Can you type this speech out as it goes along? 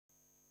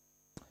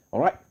All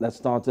right, let's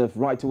start off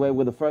right away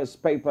with the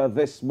first paper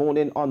this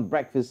morning on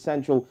Breakfast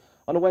Central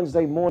on a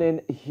Wednesday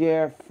morning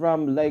here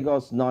from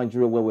Lagos,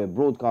 Nigeria, where we're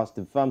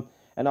broadcasting from.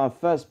 And our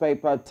first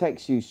paper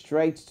takes you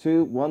straight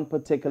to one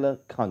particular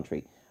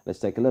country. Let's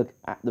take a look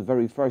at the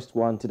very first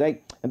one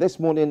today. And this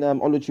morning,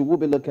 Oluchi will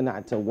be looking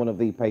at one of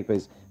the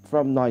papers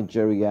from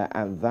Nigeria,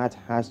 and that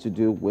has to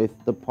do with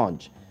The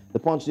Punch. The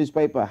Punch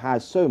newspaper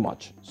has so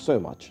much.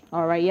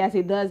 All right, yes,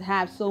 it does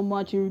have so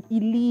much. It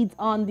leads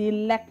on the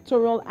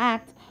Electoral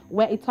Act,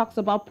 where it talks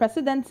about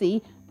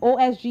presidency.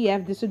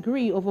 OSGF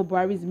disagree over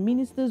Buhari's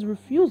minister's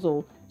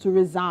refusal to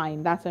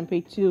resign. That's on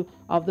page 2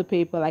 of the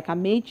paper. Like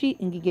Amechi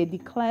Ngige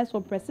declares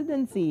for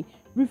presidency,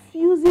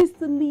 refuses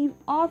to leave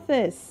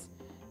office.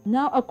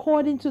 Now,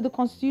 according to the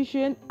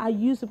Constitution, are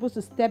you supposed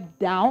to step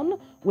down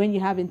when you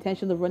have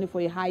intention of running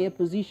for a higher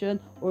position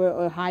or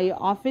a higher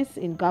office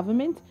in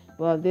government?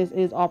 Well, this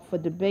is up for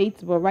debate,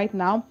 but right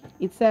now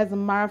it says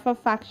Marafa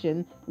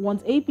faction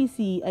wants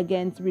APC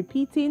against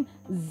repeating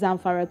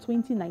Zamfara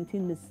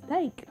 2019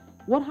 mistake.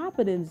 What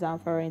happened in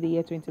Zamfara in the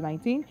year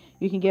 2019?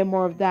 You can get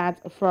more of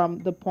that from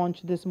The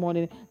Punch this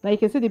morning. Now you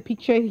can see the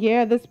picture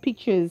here. These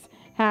pictures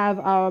have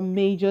our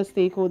major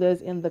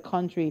stakeholders in the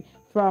country.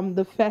 From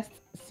the first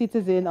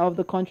citizen of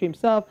the country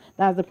himself,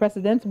 that's the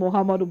president,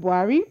 Muhammadu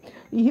Buhari,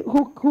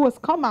 who has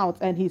come out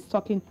and he's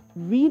talking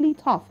really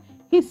tough.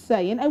 He's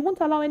saying, I won't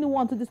allow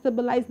anyone to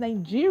destabilize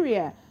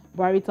Nigeria.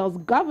 Buhari tells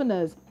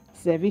governors,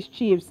 service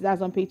chiefs.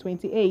 That's on page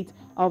 28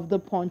 of The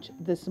Punch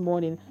this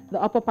morning. The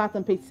upper part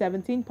on page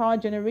 17, power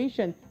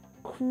generation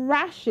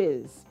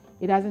crashes.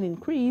 It hasn't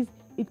increased.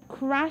 It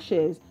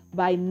crashes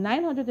by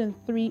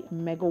 903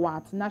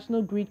 megawatts.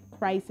 National grid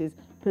crisis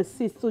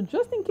persists. So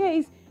just in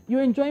case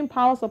you're enjoying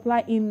power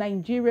supply in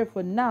Nigeria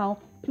for now,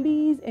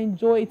 please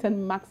enjoy it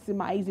and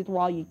maximize it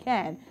while you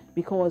can,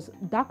 because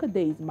darker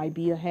days might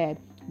be ahead.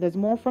 There's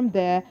more from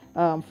there,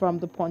 from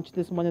The Punch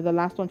this morning. The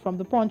last one from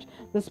The Punch.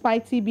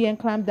 Despite TBN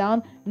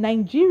clampdown,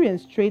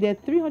 Nigerians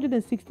traded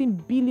 316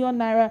 billion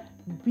naira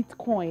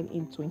Bitcoin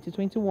in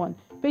 2021.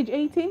 Page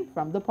 18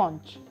 from The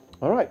Punch.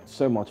 All right,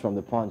 so much from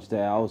The Punch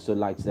there. I also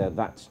liked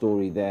that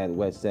story there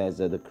where it says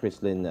the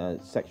Christian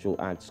sexual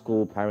act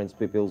school, parents,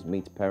 pupils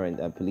meet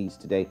parent police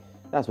today.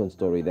 That's one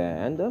story there.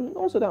 And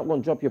also that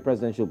one, drop your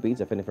presidential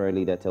beats, a Fenifere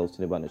leader tells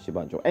Tinubu and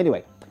Shibanjo.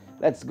 Anyway,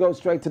 let's go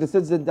straight to The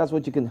Citizen. That's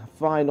what you can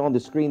find on the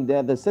screen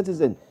there. The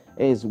Citizen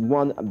is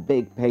one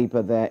big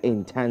paper there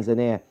in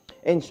Tanzania.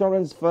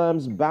 Insurance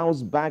firms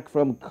bounce back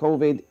from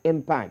COVID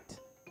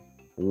impact.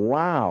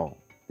 Wow,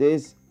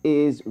 this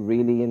is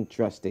really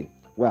interesting.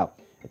 Well,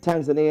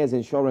 Tanzania's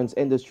insurance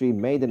industry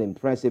made an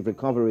impressive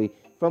recovery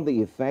from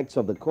the effects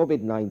of the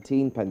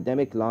COVID-19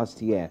 pandemic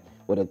last year,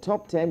 with the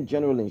top 10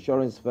 general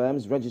insurance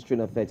firms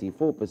registering a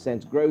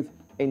 34% growth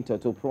in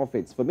total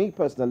profits. For me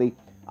personally,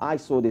 I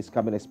saw this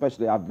coming,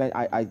 especially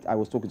I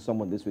was talking to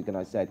someone this week and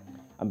I said,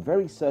 I'm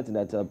very certain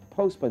that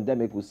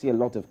post-pandemic we'll see a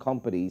lot of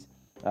companies,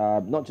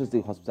 not just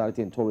the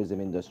hospitality and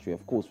tourism industry,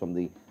 of course, from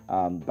the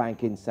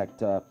banking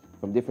sector,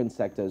 from different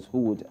sectors, who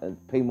would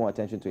pay more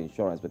attention to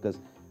insurance, because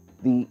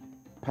the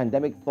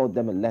pandemic taught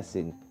them a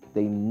lesson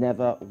they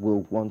never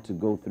will want to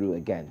go through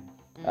again.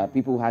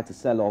 People who had to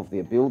sell off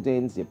their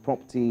buildings, their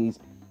properties,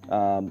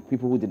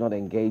 people who did not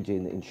engage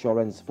in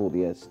insurance for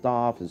their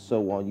staff and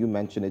so on. You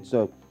mentioned it.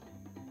 So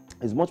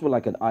it's much more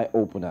like an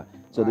eye-opener.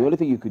 So the only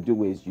thing you could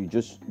do is you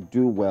just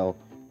do well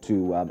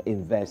to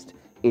invest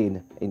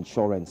in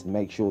insurance,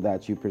 make sure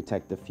that you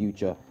protect the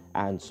future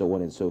and so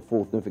on and so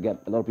forth. Don't forget,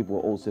 a lot of people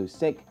were also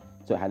sick.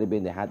 So had it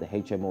been they had the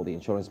HMO, the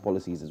insurance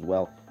policies as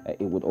well,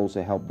 it would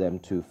also help them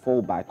to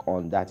fall back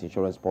on that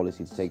insurance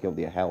policy to take care of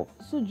their health.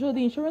 So, Joe,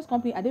 the insurance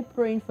company, are they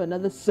praying for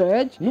another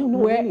surge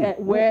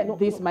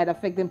this might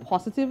affect them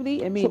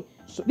positively? I mean,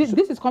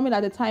 this is coming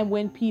at a time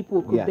when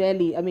people could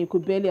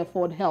barely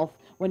afford health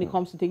when it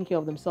comes to taking care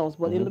of themselves.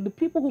 But the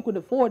people who could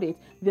afford it,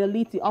 the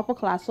elite, the upper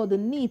class, saw the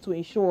need to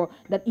ensure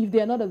that if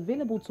they're not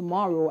available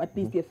tomorrow, at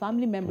least their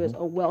family members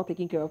are well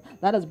taken care of.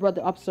 That has brought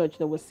the upsurge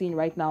that we're seeing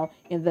right now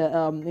in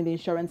the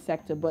insurance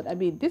sector. But I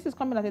mean, this is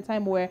coming at a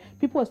time where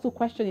people are still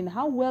questioning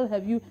how well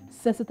have you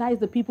sensitized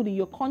the people in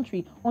your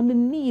country on the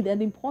need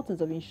and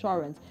importance of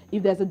insurance.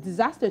 If there's a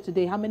disaster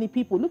today, how many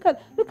people look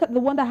at the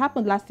one that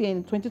happened last year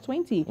in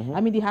 2020? I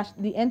mean,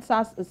 the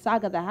NSAS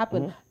saga that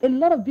happened. A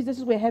lot of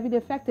businesses were heavily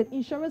affected.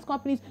 Insurance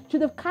companies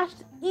should have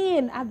cashed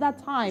in at that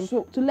time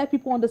to let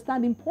people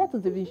understand the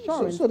importance of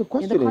insurance so the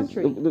question in the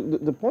country. Is,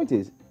 the point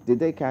is, did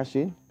they cash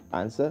in?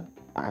 Answer,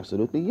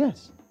 absolutely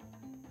yes.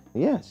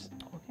 Yes.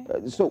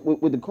 Okay. So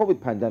with the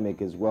COVID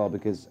pandemic as well,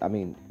 because, I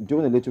mean,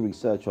 doing a little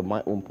research from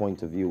my own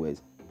point of view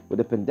is, with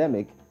the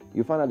pandemic,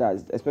 you find out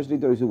that especially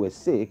those who were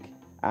sick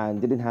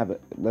and didn't have,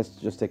 let's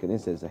just take an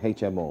instance, a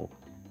HMO,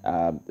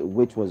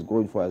 which was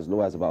going for as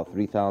low as about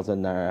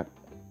 3,000 naira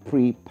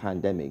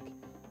pre-pandemic.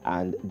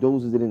 And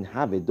those who didn't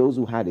have it, those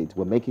who had it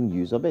were making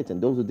use of it.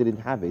 And those who didn't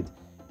have it,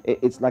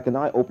 it's like an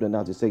eye-opener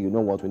now to say, you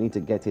know what, we need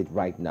to get it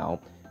right now.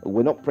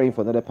 We're not praying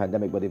for another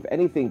pandemic, but if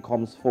anything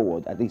comes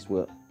forward, at least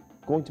we're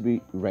going to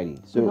be ready.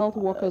 So the health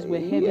workers were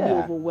heavily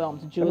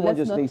overwhelmed. Joe, everyone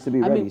just needs to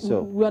be ready.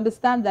 So we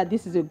understand that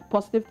this is a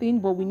positive thing,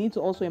 but we need to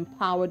also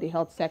empower the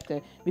health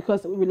sector,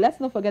 because let's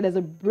not forget there's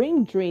a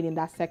brain drain in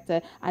that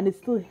sector, and it's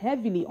still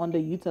heavily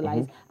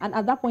underutilized. And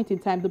at that point in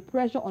time, the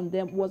pressure on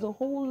them was a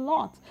whole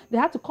lot. They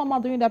had to come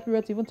out during that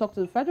period to even talk to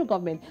the federal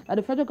government, that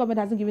the federal government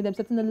hasn't given them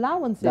certain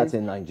allowances. that's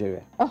in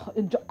Nigeria.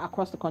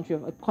 Across the country,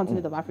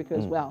 continent of Africa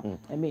as well.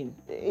 I mean,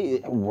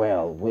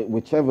 Well,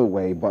 whichever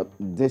way, but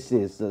this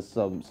is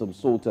some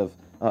sort of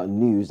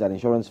news that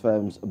insurance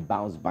firms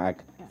bounce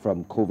back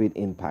from COVID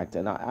impact,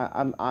 and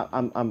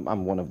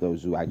I'm one of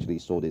those who actually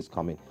saw this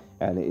coming,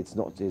 and it's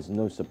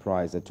no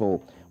surprise at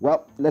all.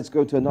 Well, let's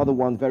go to another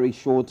one, very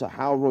short.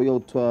 How Royal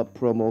Tour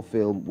promo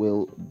film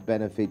will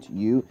benefit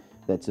you.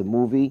 That's a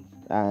movie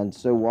and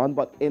so on.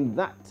 But in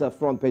that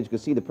front page, you can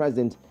see the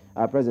President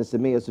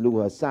Samia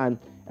Suluhu Hassan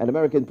and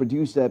American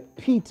producer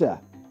Peter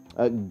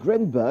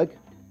Greenberg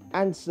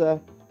answer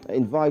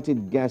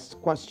invited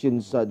guest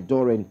questions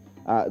during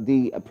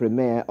the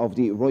premiere of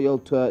the Royal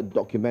Tour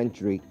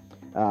documentary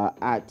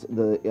at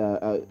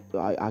the,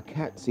 I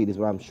can't see this,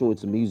 but I'm sure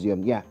it's a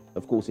museum. Yeah,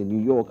 of course, in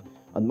New York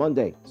on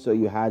Monday. So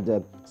you had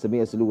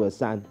Samia Suluhu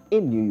Hassan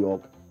in New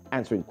York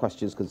answering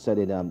questions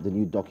concerning the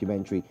new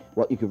documentary.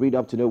 Well, you can read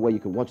up to know where you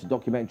can watch the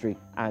documentary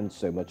and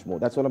so much more.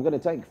 That's what I'm going to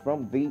take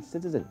from The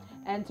Citizen.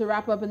 And to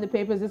wrap up in the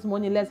papers this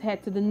morning, let's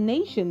head to The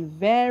Nation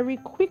very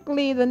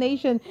quickly. The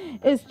Nation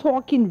is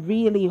talking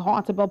really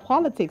hot about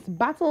politics.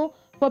 Battle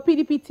for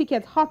PDP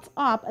ticket hot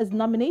up as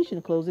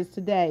nomination closes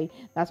today.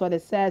 That's what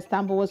it says.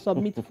 Tambo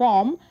submit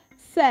form.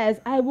 Says,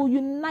 I will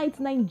unite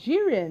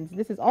Nigerians.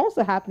 This is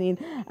also happening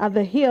at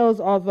the heels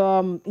of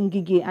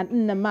Ngige and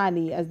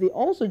Nnamani, as they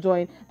also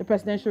join the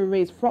presidential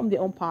race from their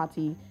own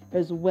party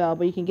as well.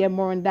 But you can get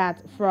more on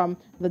that from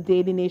the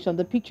Daily Nation.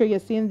 The picture you're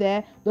seeing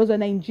there, those are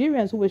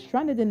Nigerians who were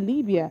stranded in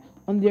Libya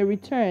on their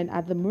return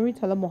at the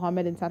Muritala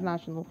Mohammed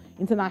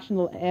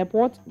International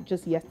Airport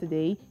just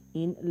yesterday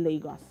in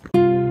Lagos.